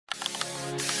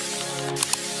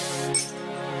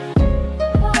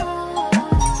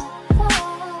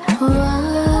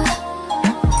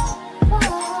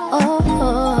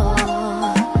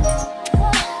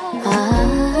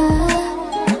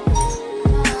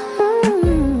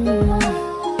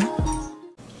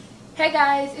Hey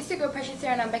guys, it's your girl Precious here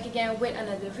and I'm back again with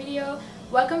another video.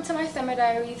 Welcome to my summer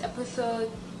diaries episode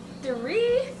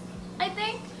 3, I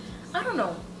think. I don't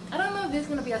know if this is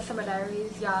gonna be a summer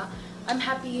diaries, y'all. I'm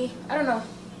happy. I don't know.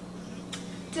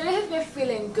 Today has been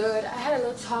feeling good. I had a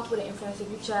little talk with an influencer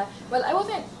group chat. Well, I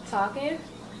wasn't talking.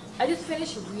 I just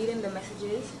finished reading the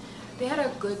messages. They had a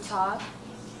good talk.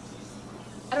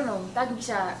 I don't know, that group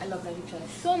chat, I love that group chat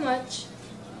so much.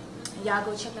 Y'all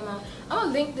go check them out. I'm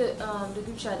gonna link the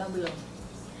group chat down below,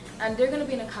 and they're gonna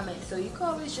be in the comments, so you can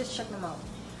always just check them out.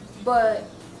 But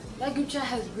that group chat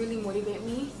has really motivated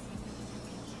me,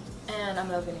 and I'm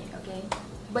loving it. Okay,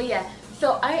 but yeah,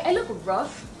 so I look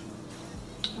rough,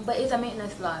 but it's a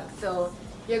maintenance vlog, so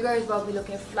your girl is about to be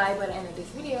looking fly by the end of this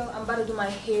video. I'm about to do my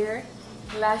hair,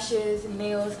 lashes,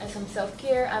 nails, and some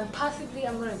self-care, and possibly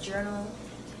I'm gonna journal.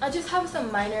 I just have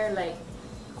some minor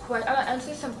I'll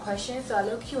answer some questions, so a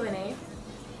little Q&A.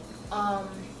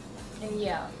 And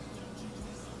yeah.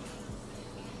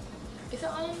 Is it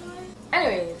all online?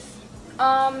 Anyways,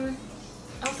 I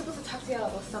was supposed to talk to y'all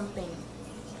about something.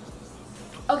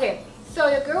 Okay, so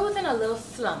your girl was in a little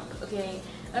slump, okay?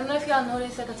 I don't know if y'all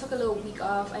noticed, like I took a little week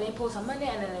off. I didn't post on Monday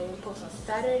and then I didn't post on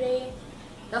Saturday.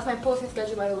 That's my posting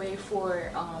schedule, by the way,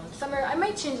 for summer. I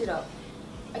might change it up.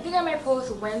 I think I might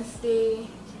post Wednesday.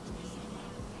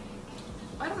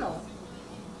 I don't know,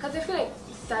 because I feel like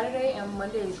Saturday and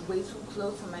Monday is way too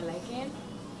close for my liking.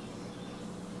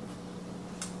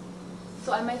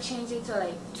 So I might change it to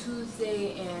like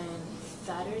Tuesday and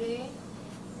Saturday.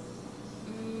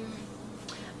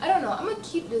 I don't know. I'm gonna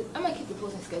keep the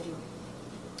posting schedule.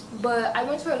 But I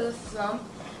went through a little slump.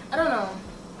 I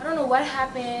don't know what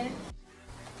happened.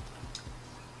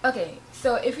 Okay,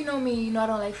 so if you know me, you know I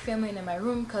don't like filming in my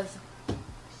room because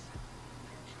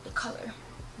the color.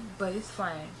 But it's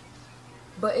fine.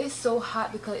 But it's so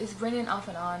hot because it's raining off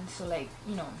and on, so like,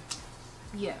 you know,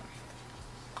 yeah.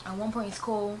 At one point it's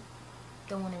cold,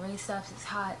 then when the rain stops it's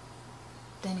hot,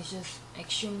 then it's just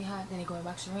extremely hot, then it's going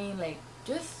back to rain. Like,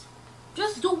 just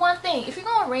do one thing. If you're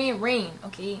gonna rain,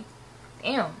 okay?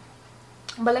 Damn.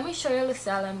 But let me show you the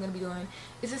style I'm gonna be doing.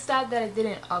 It's a style that I did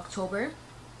in October.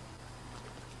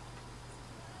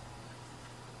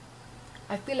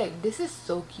 I feel like this is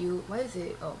so cute. What is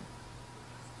it? Oh,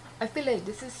 I feel like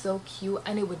this is so cute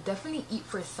and it would definitely eat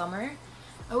for summer.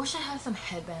 I wish I had some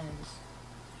headbands.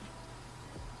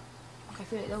 I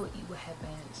feel like that would eat with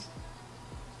headbands.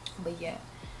 But yeah.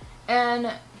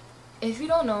 And if you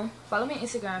don't know, follow me on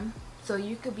Instagram so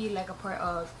you could be like a part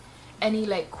of any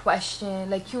like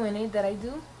question, like Q&A that I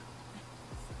do.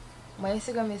 My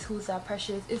Instagram is who's that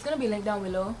precious. It's gonna be linked down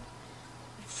below.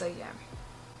 So yeah.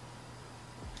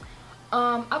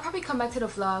 I'll probably come back to the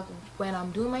vlog when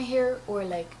I'm doing my hair or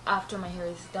like after my hair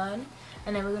is done,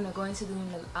 and then we're gonna go into doing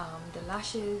the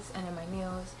lashes and then my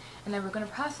nails, and then we're gonna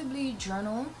possibly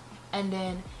journal and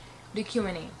then the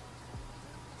Q&A.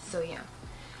 So yeah,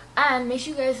 and make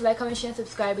sure you guys like, comment, share, and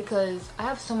subscribe because I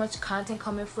have so much content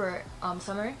coming for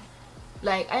summer.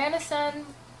 Like, I understand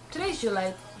today's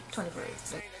July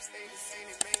 21st. Like,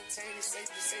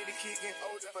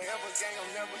 forever gang,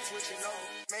 I'm never switching over.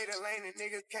 Made a lane and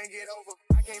niggas can't get over.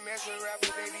 I can't mess with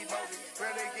rappers, they be bogus.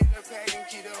 Rather get the pack and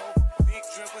keep it open. Big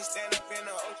dripper stand up in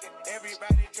the ocean.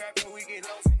 Everybody trapping, we get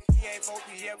lost. He ain't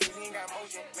focused yet, but he ain't got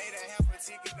motion. Made a half a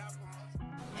ticket off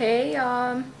promotion. hey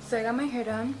so I got my hair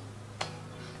done.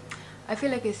 I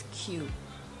feel like it's cute.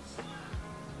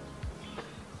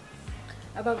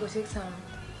 I'm about to go take some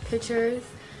pictures,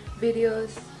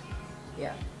 videos.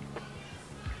 Yeah,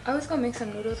 I was gonna make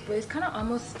some noodles, but it's kind of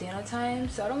almost dinner time,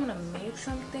 so I don't want to make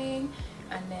something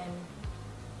and then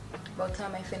by the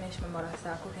time I finish, my mother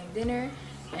start cooking dinner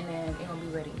and then it's gonna be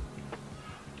ready.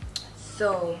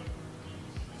 So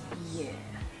yeah,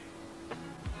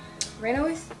 right now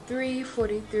it's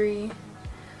 3:43.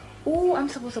 Oh, I'm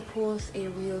supposed to post a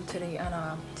reel today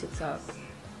on TikTok,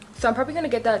 so I'm probably gonna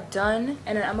get that done,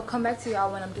 and then I'm gonna come back to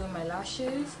y'all when I'm doing my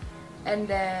lashes, and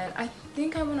then I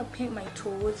think I want to paint my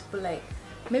toes, but like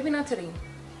maybe not today.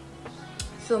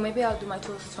 So maybe I'll do my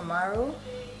toes tomorrow.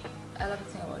 I love to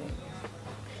think about it.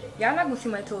 Y'all not gonna see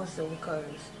my toes though because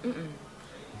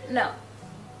no.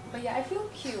 But yeah, I feel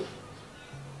cute.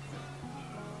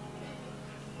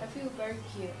 I feel very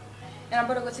cute. And I'm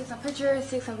about to go take some pictures,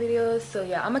 take some videos. So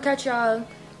yeah, I'm gonna catch y'all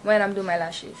when I'm doing my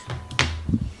lashes.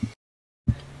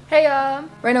 Hey y'all,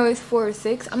 right now it's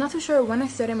 4:06. I'm not too sure when I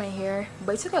started my hair,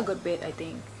 but it took a good bit, I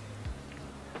think.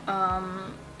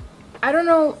 I don't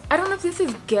know if this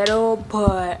is ghetto,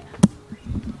 but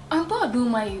I'm about to do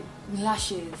my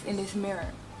lashes in this mirror.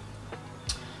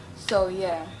 So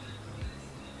yeah,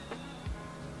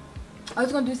 I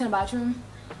was gonna do this in the bathroom,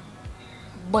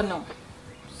 but no.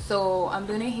 so I'm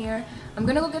doing it here. I'm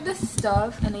gonna go get this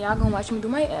stuff, and then y'all gonna watch me do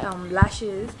my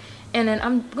lashes, and then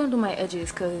I'm gonna do my edges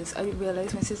because I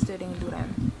realized my sister didn't do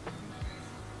them.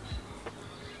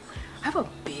 I have a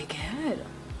big head,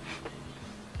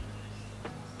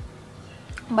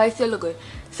 but I still look good.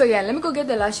 So yeah, let me go get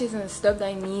the lashes and the stuff that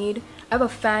I need. I have a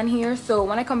fan here, so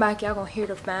when I come back, y'all gonna hear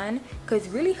the fan because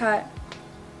it's really hot.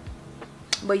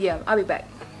 But yeah, I'll be back.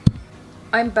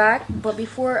 I'm back, but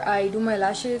before I do my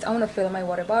lashes, I want to fill my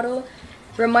water bottle.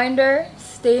 Reminder,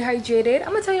 stay hydrated.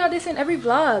 I'm gonna tell y'all this in every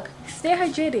vlog. Stay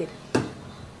hydrated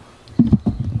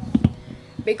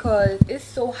because it's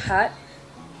so hot.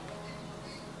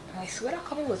 I swear that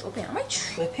cover was open. Am I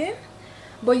tripping?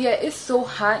 But yeah, it's so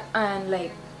hot, and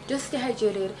like, just stay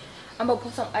hydrated. I'm gonna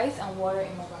put some ice and water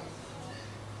in my bottle.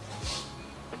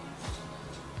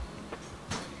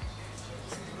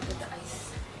 Get the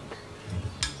ice.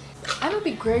 I'm gonna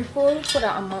be grateful for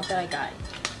the amount that I got,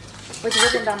 which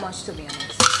wasn't that much, to be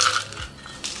honest.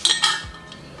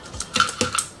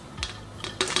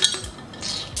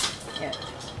 Yeah,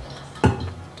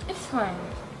 it's fine.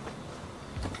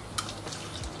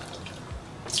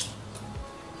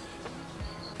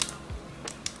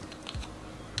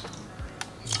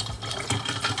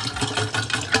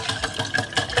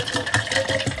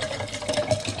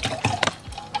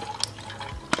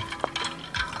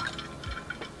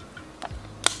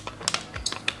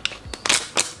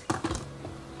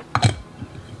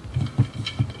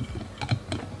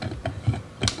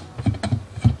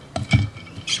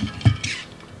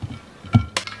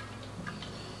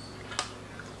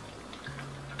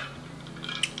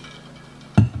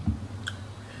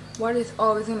 Water is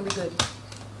always gonna be good,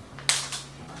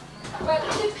 but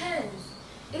it depends.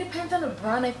 It depends on the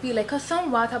brand. I feel like, cause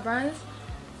some water brands,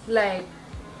 like,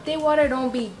 their water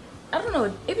don't be, I don't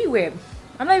know, it be weird.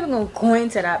 I'm not even gonna go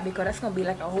into that because that's gonna be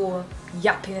like a whole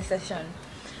yapping session.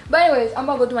 But anyways, I'm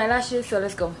gonna go do my lashes, so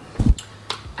let's go.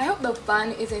 I hope the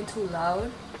fan isn't too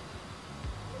loud.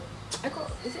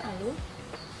 Is it on low?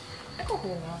 I could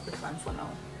hold off the fan for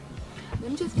now. Let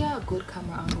me just get a good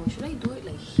camera angle. Should I do it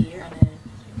like here and then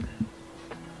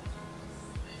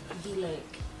be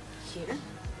like here?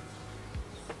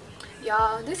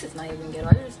 Y'all, this is not even ghetto.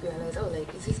 I just realized, oh,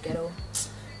 like, is this ghetto?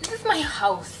 This is my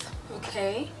house,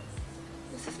 okay?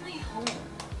 This is my home,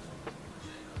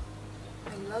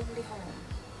 my lovely home.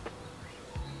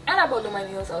 And I bought my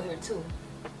nails out here too.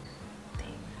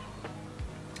 Dang.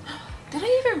 Did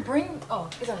I even bring, oh,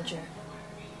 it's on the chair.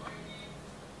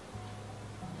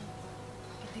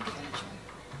 I think it's on the chair.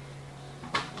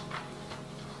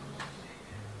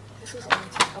 This was only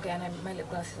two. Okay, and my lip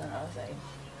gloss is on the other side.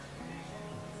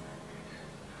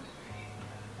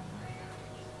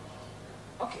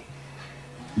 Okay,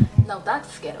 now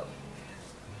that's ghetto.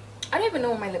 I don't even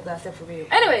know what my lip gloss is for real.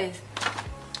 Anyways,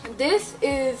 this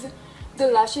is the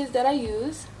lashes that I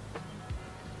use.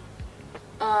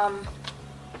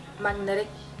 Magnetic.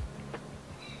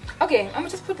 Okay, I'm gonna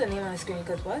just put the name on the screen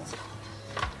because what?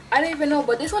 I don't even know,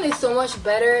 but this one is so much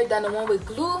better than the one with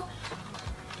glue.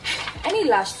 Any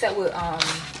lash set with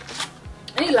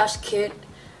any lash kit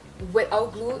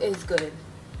without glue is good.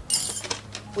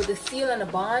 With the seal and the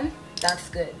bond, that's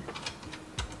good.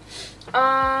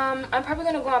 I'm probably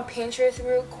gonna go on Pinterest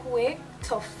real quick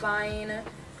to find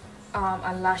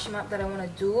a lash map that I want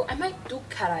to do. I might do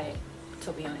cat eye,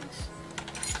 to be honest.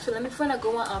 So let me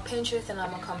go on Pinterest and I'm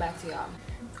gonna come back to y'all.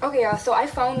 Okay, y'all, so I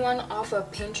found one off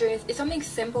of Pinterest. It's something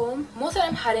simple. Most of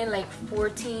them had in like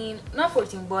 14, not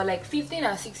 14, but like 15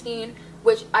 or 16,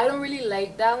 which I don't really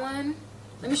like that one.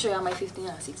 Let me show y'all my 15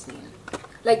 or 16.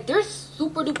 Like, they're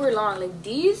super duper long. Like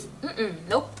these,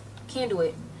 nope, can't do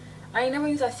it. I ain't never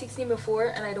used a 16 before,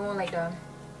 and I don't like them.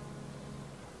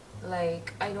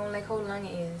 Like, I don't like how long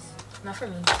it is. Not for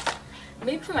me.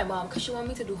 Maybe for my mom, because she want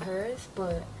me to do hers,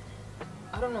 but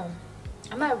I don't know.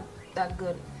 I'm not that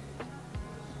good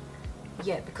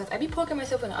yet, because I be poking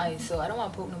myself in the eyes, so I don't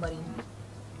want to poke nobody.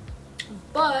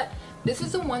 But this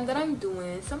is the one that I'm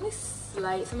doing. Something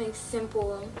slight, something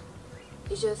simple.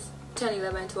 It's just 10,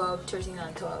 11, 12, 13,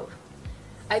 and 12.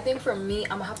 I think for me,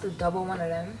 I'm going to have to double one of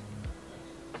them.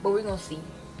 But we're going to see.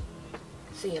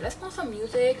 So yeah, let's put some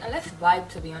music and let's vibe,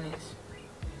 to be honest.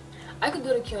 I could do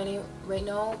the Q&A right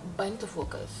now, but I need to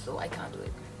focus, so I can't do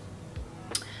it.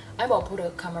 I'm about to put a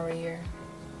camera right here,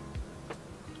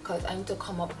 because I need to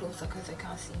come up closer because I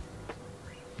can't see.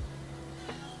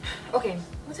 Okay,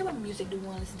 what type of music do you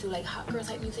want to listen to? Like hot girl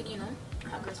type music, you know?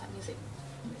 Hot girl type music.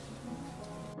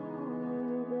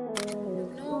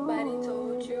 Nobody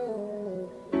told you,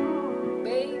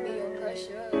 baby, you're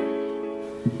precious.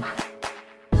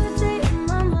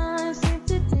 My mind seems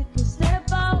to take a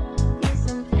step out.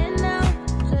 Yes, I'm in now.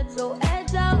 Let your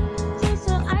edge out.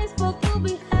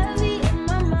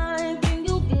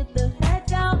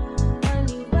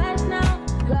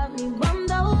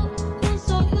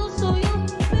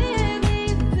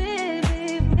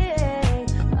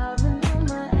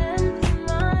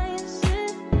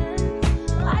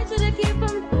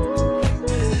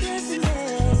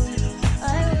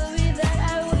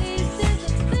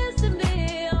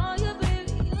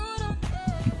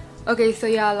 Okay, so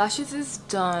yeah, lashes is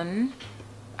done.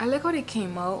 I like how they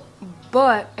came out,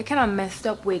 but I kind of messed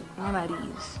up with one of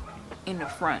these in the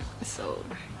front, so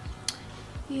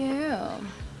yeah.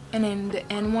 And then the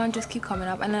end one just keep coming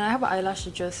up, and then I have an eyelash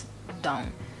just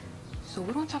down, so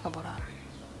we don't talk about that.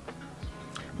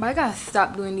 But I gotta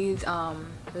stop doing these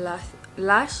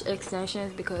lash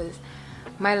extensions because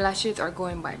my lashes are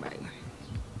going bye-bye.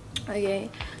 Okay,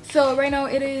 so right now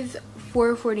it is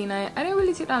 4:49. I didn't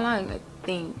really take that long, I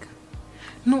think.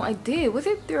 No, I did. Was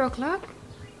it 3 o'clock?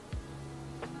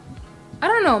 I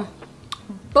don't know,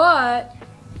 but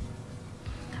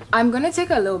I'm gonna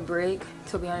take a little break,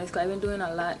 to be honest, because I've been doing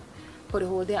a lot for the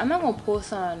whole day. I'm not gonna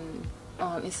post on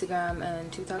Instagram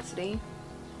and TikTok today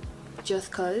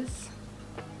just cause,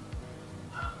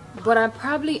 but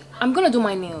I'm gonna do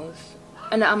my nails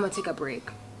and then I'm gonna take a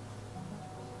break.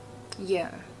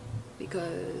 Yeah,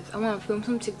 because I want to film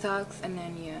some TikToks, and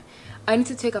then yeah, I need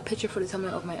to take a picture for the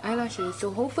thumbnail of my eyelashes, so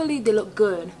hopefully they look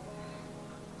good.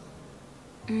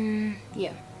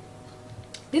 Yeah,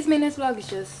 this maintenance vlog is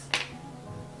just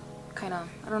kind of,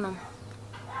 I don't know,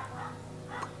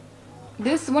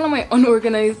 this is one of my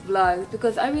unorganized vlogs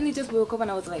because I really just woke up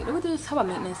and I was like, let me just have a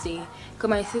maintenance day, because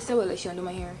my sister was like, she undo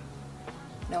my hair,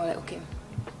 and I was like, okay,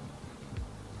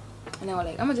 and I was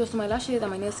like, I'm gonna just do my lashes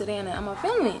and my nails today, and then I'm gonna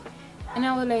film it, and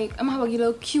I was like, I'm gonna have a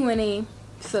little Q&A.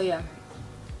 So yeah,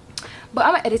 but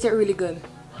I'm gonna edit it really good.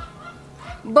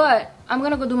 But I'm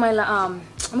gonna go do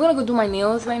my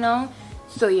nails right now.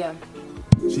 So yeah.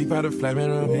 She bout to fly me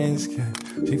no winds,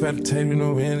 she bout to take me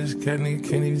no winds, nigga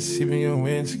can't even see me on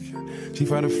winds. She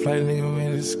bout to fly nigga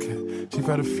winds, she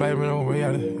bout to fly me no way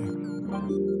out of here.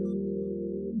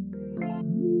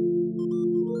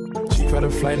 She bout to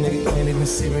fly nigga can't even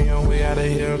see me on way out of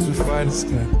here. I'm too far in the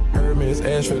sky. Hermes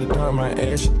ash for the dark, my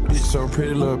ash. Bitch so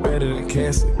pretty, look better than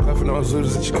Cassie. Puffin' on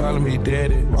Zooters and she calling me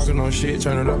daddy. Walking on shit,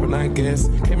 turn it up and I gas.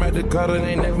 Came out the gutter and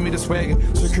ain't never me the swagger.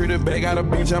 Security bag out a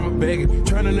beach, I'm a bagger.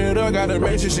 Turning it up, gotta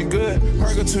make sure she good.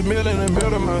 Burger 2 mil in the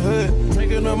middle of my hood.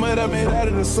 Drinking no mud, I made out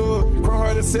of the sewer. Pro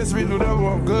hard accessories, whatever,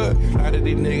 I'm good. A lot of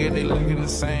these niggas, they looking the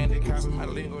same. They copy my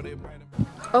lingo, they bite them.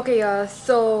 Okay, y'all,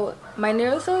 so my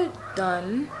nails are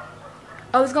done.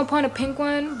 I was gonna paint a pink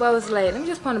one, but I was like, let me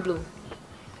just paint a blue.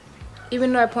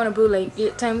 Even though I painted blue like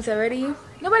 8 times already,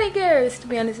 nobody cares, to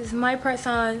be honest. It's my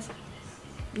press-ons.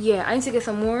 Yeah, I need to get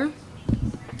some more,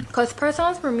 because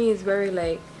press-ons for me is very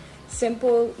like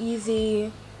simple,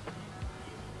 easy.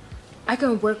 I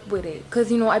can work with it,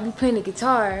 because you know I be playing the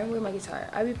guitar. Where's my guitar?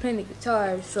 I be playing the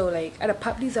guitar, so like I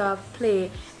pop these off,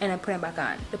 play, and then put them back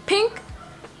on. The pink,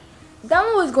 that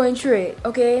one was going through it.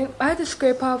 Okay, I had to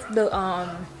scrape off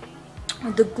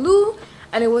the glue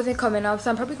and it wasn't coming off, so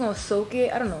I'm probably gonna soak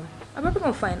it. I don't know, I'm probably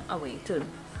gonna find a way to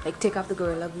like take off the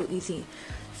Gorilla Glue easy.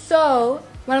 So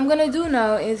what I'm gonna do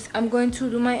now is I'm going to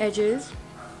do my edges.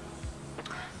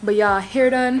 But yeah,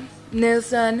 hair done, nails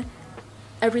done,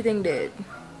 everything did.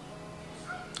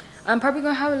 I'm probably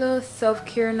gonna have a little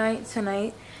self-care night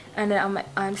tonight, and then I'm gonna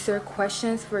answer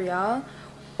questions for y'all,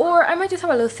 or I might just have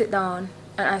a little sit down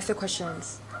and answer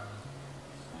questions.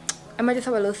 I might just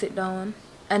have a little sit down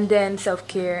and then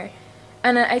self-care.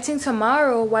 And then I think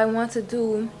tomorrow what I want to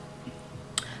do,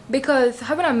 because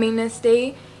having a maintenance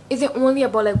day isn't only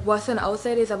about like what's on the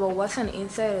outside, it's about what's on the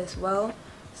inside as well.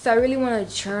 So I really want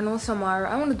to journal tomorrow.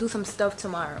 I want to do some stuff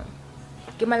tomorrow,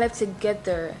 get my life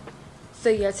together. So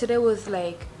yeah, today was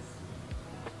like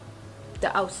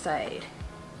the outside,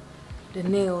 the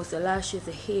nails, the lashes,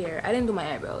 the hair. I didn't do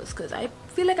my eyebrows because I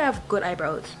feel like I have good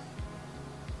eyebrows,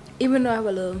 even though I have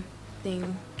a little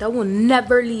thing that will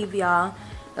never leave, y'all.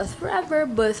 That's forever,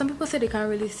 but some people say they can't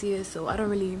really see it, so I don't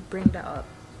really bring that up.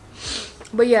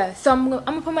 But yeah, so I'm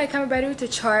gonna put my camera battery to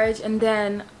charge, and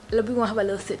then we're gonna have a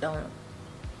little sit down.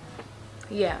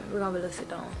 Yeah, we're gonna have a little sit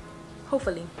down,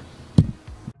 hopefully.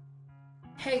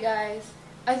 Hey guys,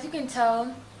 as you can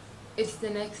tell, it's the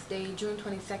next day, June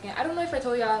 22nd. I don't know if I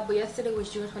told y'all, but yesterday was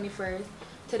June 21st.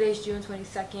 Today is June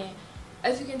 22nd.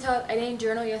 As you can tell, I didn't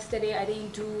journal yesterday. I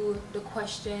didn't do the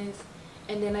questions,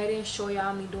 and then I didn't show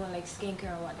y'all me doing like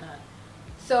skincare and whatnot.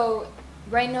 So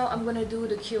right now I'm gonna do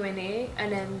the Q&A,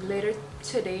 and then later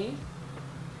today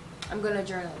I'm gonna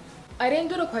journal. I didn't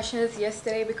do the questions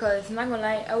yesterday because, not gonna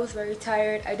lie, I was very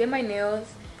tired. I did my nails.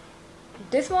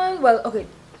 This one, well, okay,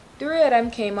 3 of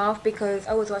them came off because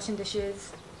I was washing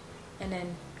dishes, and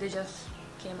then they just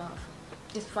came off.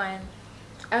 It's fine.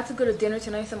 I have to go to dinner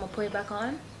tonight, so I'm gonna put it back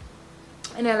on.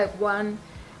 And then like one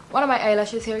of my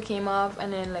eyelashes here came off,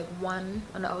 and then like one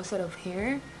on the outside of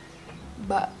here.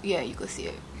 But yeah, you can see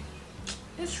it.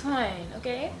 It's fine,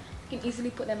 okay? You can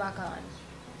easily put them back on.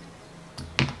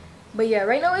 But yeah,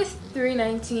 right now it's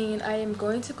 3:19. I am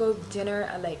going to go dinner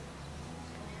at like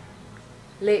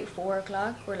late 4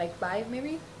 o'clock or like 5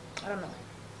 maybe. I don't know.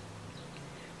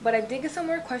 But I did get some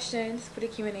more questions for the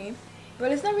Q&A.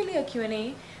 Well, it's not really a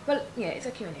Q&A. Well, yeah, it's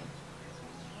a Q&A.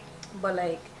 But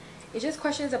like, it's just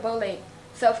questions about like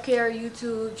self-care,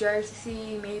 YouTube,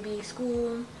 jersey, maybe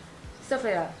school, stuff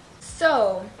like that.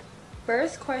 So,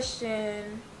 first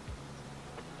question.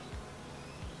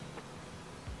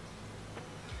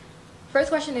 First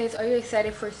question is, are you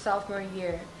excited for sophomore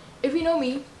year? If you know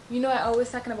me, you know I always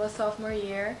talking about sophomore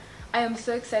year. I am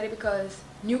so excited because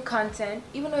new content,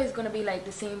 even though it's gonna be like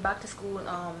the same back to school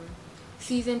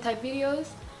season type videos,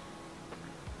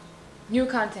 new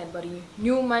content, buddy,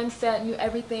 new mindset, new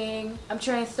everything. I'm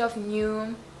trying stuff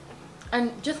new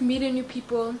and just meeting new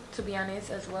people, to be honest,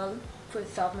 as well, for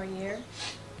sophomore year.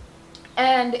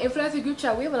 And the influencer group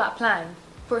chat, we have a lot planned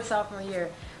for sophomore year.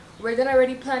 We're then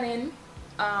already planning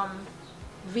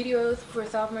videos for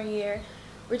sophomore year.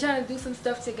 We're trying to do some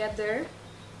stuff together.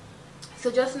 So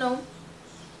just know,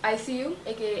 I see you,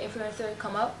 aka influencer,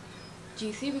 come up.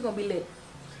 GC, we're gonna be lit.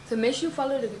 So make sure you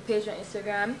follow the page on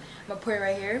Instagram. I'm gonna put it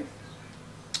right here.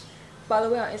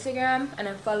 Follow it on Instagram and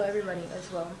then follow everybody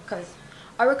as well, because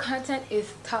our content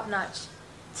is top notch.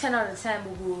 10 out of 10,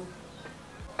 boo boo.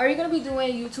 Are you gonna be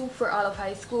doing YouTube for all of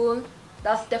high school?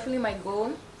 That's definitely my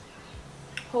goal.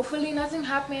 Hopefully nothing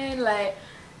happened like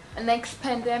a next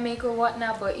pandemic or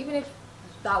whatnot, but even if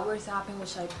that were to happen,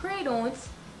 which I pray don't,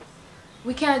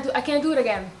 I can't do it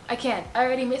again. I can't. I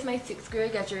already missed my 6th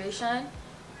grade graduation.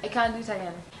 I can't do it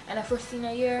again. And for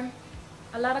senior year,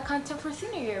 a lot of content for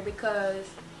senior year because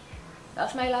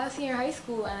that's my last year in high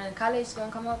school and college is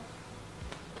gonna come up.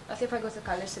 I'll see if I go to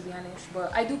college, to be honest.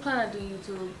 But I do plan on doing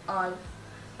YouTube all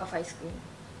of high school.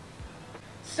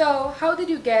 So, how did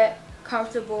you get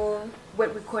comfortable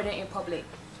with recording in public?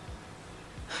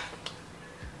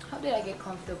 How did I get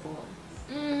comfortable?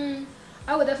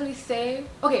 I would definitely say,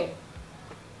 okay,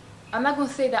 I'm not gonna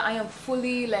say that I am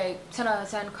fully like 10 out of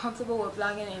 10 comfortable with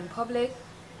vlogging in public.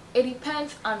 It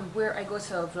depends on where I go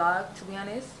to a vlog, to be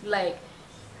honest. Like,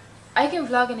 I can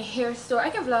vlog in a hair store, I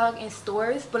can vlog in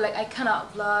stores, but like I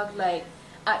cannot vlog like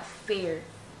at fair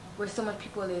where so much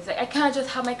people is. Like, I can't just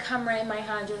have my camera in my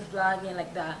hand just vlogging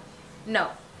like that.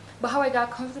 No. But how I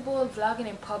got comfortable vlogging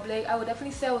in public, I would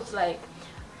definitely say I was like,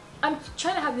 I'm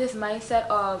trying to have this mindset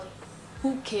of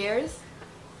who cares.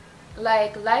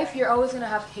 Like, life, you're always gonna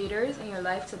have haters in your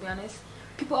life, to be honest.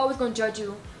 People always gonna judge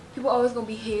you. People always gonna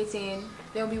be hating.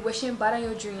 They'll be wishing bad on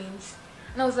your dreams.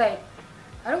 And I was like,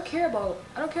 I don't care about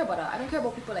that. I don't care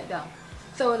about people like that.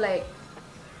 So like,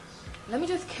 let me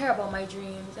just care about my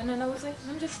dreams. And then I was like,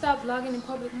 let me just stop vlogging in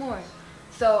public more.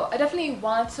 So I definitely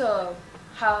want to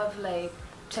have like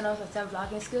 10 out of 10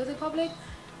 vlogging skills in public.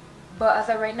 But as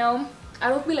of right now, I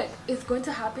don't feel like it's going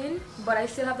to happen, but I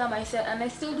still have that mindset and I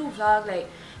still do vlog. Like,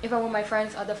 if I'm with my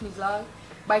friends, I'll definitely vlog,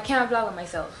 but I can't vlog with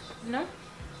myself, you know?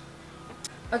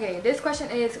 Okay, this question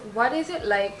is, what is it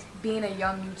like being a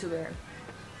young YouTuber?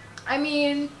 I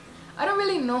mean, I don't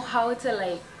really know how to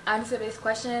like answer this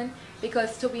question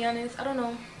because, to be honest, I don't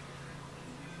know.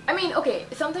 I mean, okay,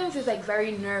 sometimes it's like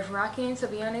very nerve-wracking, to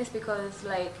be honest, because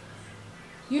like,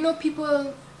 you know,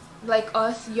 people like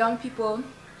us, young people,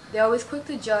 they're always quick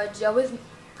to judge, they're always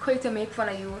quick to make fun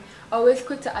of you, always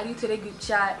quick to add you to the group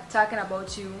chat talking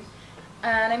about you.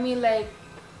 And I mean, like,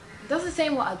 that's the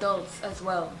same with adults as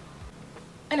well.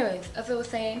 Anyways, as I was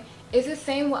saying, it's the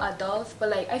same with adults, but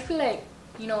like, I feel like,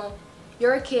 you know,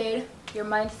 you're a kid, your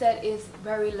mindset is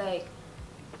very like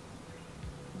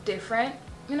different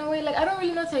in a way. Like, I don't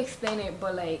really know how to explain it,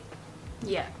 but like,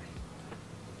 yeah.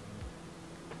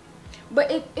 But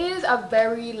it is a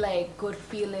very like good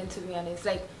feeling, to be honest.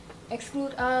 Like,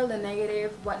 exclude all the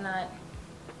negative whatnot.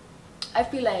 I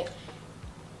feel like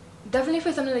definitely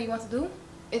for something that you want to do,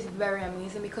 it's very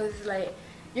amazing because it's like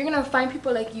you're gonna find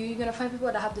people like you, you're gonna find people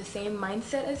that have the same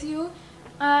mindset as you,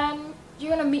 and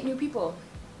you're gonna meet new people.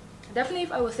 Definitely,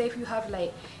 if I would say, if you have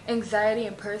like anxiety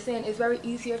in person, it's very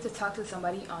easier to talk to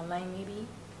somebody online maybe.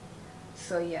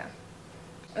 So yeah.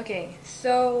 Okay,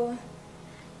 so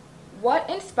what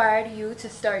inspired you to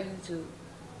start YouTube?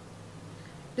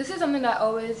 This is something that I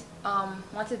always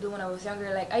wanted to do when I was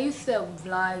younger. Like, I used to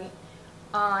vlog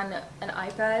on an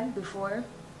iPad before.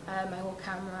 I had my whole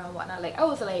camera and whatnot. Like, I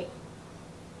was like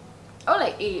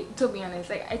 8, to be honest.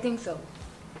 Like, I think so.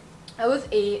 I was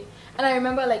 8, and I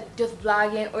remember like just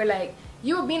vlogging, or like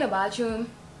you would be in a bathroom,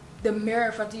 the mirror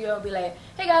in front of you will be like,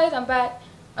 hey guys, I'm back,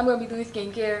 I'm gonna be doing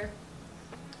skincare.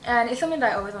 And it's something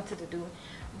that I always wanted to do.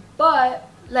 But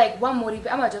like, I'm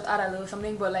gonna just add a little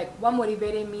something, but like what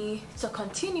motivated me to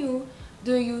continue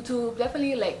doing YouTube,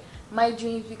 definitely like my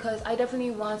dreams, because I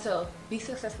definitely want to be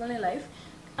successful in life.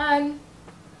 And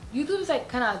YouTube is like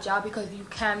kind of a job because you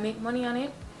can make money on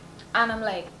it, and I'm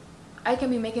like, I can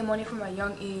be making money from a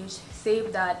young age,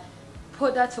 save that,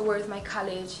 put that towards my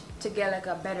college to get like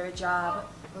a better job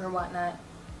or whatnot.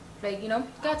 Like, you know,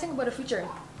 gotta think about the future.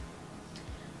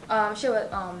 Share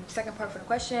what second part for the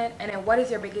question. And then, what is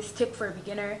your biggest tip for a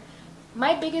beginner?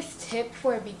 My biggest tip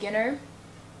for a beginner,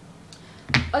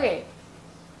 okay,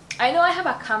 I know I have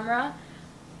a camera,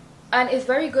 and it's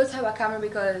very good to have a camera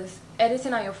because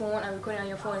editing on your phone and recording on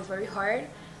your phone is very hard.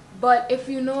 But if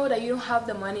you know that you don't have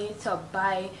the money to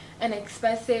buy an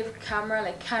expensive camera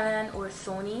like Canon or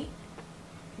Sony,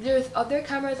 there's other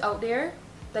cameras out there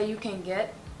that you can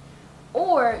get,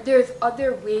 or there's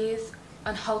other ways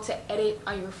on how to edit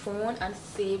on your phone and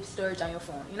save storage on your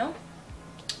phone, you know.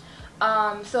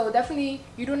 So definitely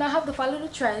you do not have to follow the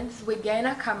trends with getting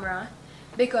a camera,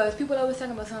 because people always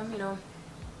talking about some, you know,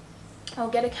 oh,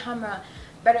 get a camera,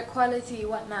 better quality,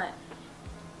 whatnot.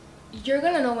 You're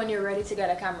gonna know when you're ready to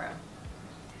get a camera.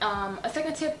 A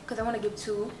second tip, because I want to give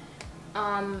two,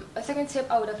 a second tip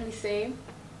I would definitely say,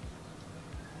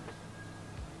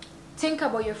 think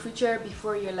about your future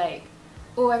before you're like,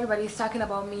 oh, everybody's talking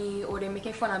about me, or they're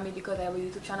making fun of me because I have a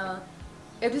YouTube channel.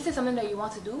 If this is something that you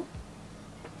want to do,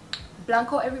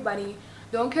 blank out everybody.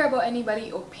 Don't care about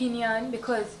anybody's opinion,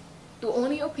 because the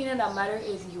only opinion that matters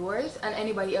is yours, and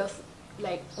anybody else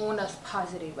like own us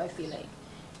positive. I feel like,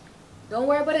 don't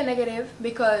worry about the negative,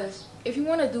 because if you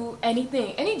want to do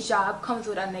anything, any job comes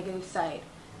with a negative side.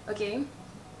 Okay,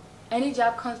 any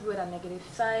job comes with a negative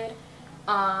side.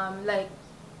 Like,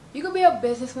 you could be a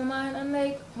businesswoman, and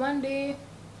like one day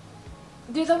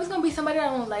there's always gonna be somebody that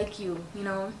don't like you, you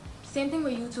know. Same thing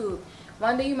with YouTube.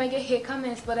 One day you might get hate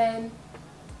comments, but then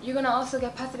you're gonna also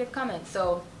get positive comments.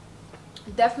 So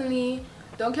definitely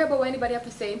don't care about what anybody have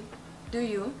to say. Do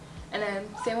you? And then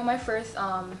same with my first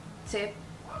tip,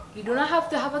 you do not have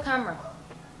to have a camera.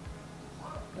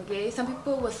 Okay, some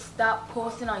people will stop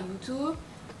posting on YouTube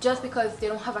just because they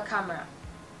don't have a camera.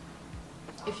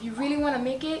 If you really want to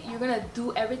make it, you're gonna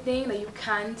do everything that you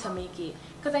can to make it.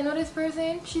 Because I know this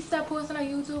person, she stopped posting on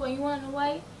YouTube, and you wanna know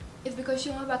why? It's because she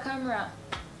don't have a camera.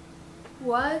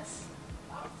 What?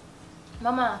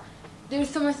 Mama, there's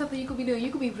so much stuff that you could be doing.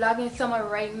 You could be vlogging summer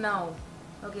right now.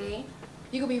 Okay?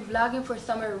 You could be vlogging for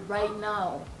summer right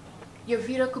now. Your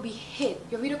video could be hit.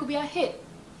 Your video could be a hit.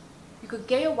 You could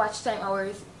get your watch time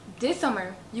hours this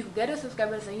summer. You could get the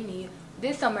subscribers that you need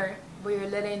this summer, but you're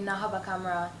letting not have a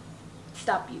camera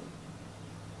stop you.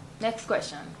 Next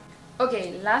question.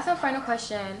 Okay, last and final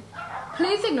question.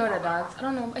 Please ignore the dogs. I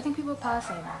don't know, I think people are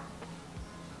passing.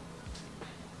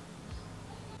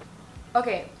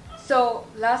 Okay, so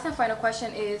last and final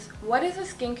question is, what is a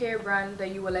skincare brand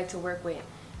that you would like to work with?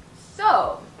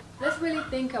 So let's really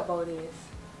think about this.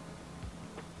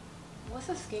 What's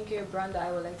a skincare brand that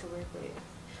I would like to work with?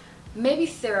 Maybe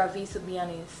CeraVe, to be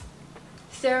honest.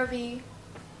 CeraVe,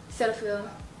 Cetaphil,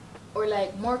 or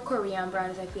like more Korean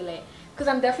brands, I feel like. Because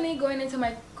I'm definitely going into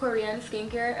my Korean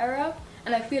skincare era,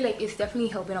 and I feel like it's definitely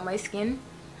helping on my skin.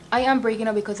 I am breaking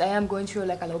up because I am going through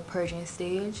like a little purging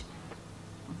stage.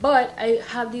 But I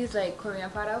have these like Korean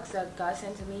products that God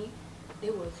sent to me. They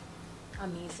was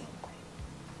amazing.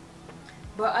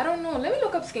 But I don't know. Let me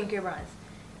look up skincare brands.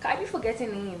 I be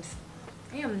forgetting names.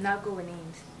 I am not good with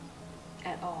names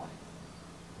at all.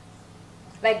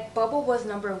 Like, Bubble was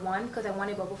 #1 because I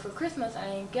wanted Bubble for Christmas. I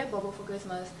didn't get Bubble for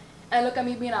Christmas. And look at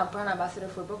me being a brand ambassador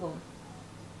for Bubble.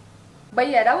 But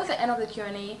yeah, that was the end of the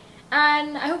Q&A.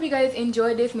 And I hope you guys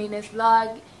enjoyed this maintenance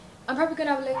vlog. I'm probably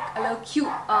gonna have like a little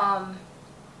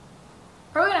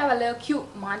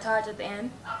cute montage at the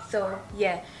end. So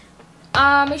yeah.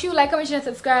 Make sure you like, comment, share, and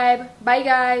subscribe. Bye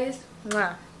guys.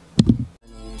 Mwah.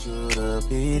 You to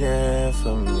be there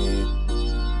for me.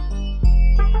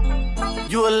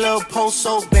 You a little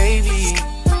post-so baby.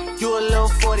 You a little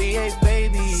 48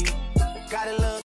 baby.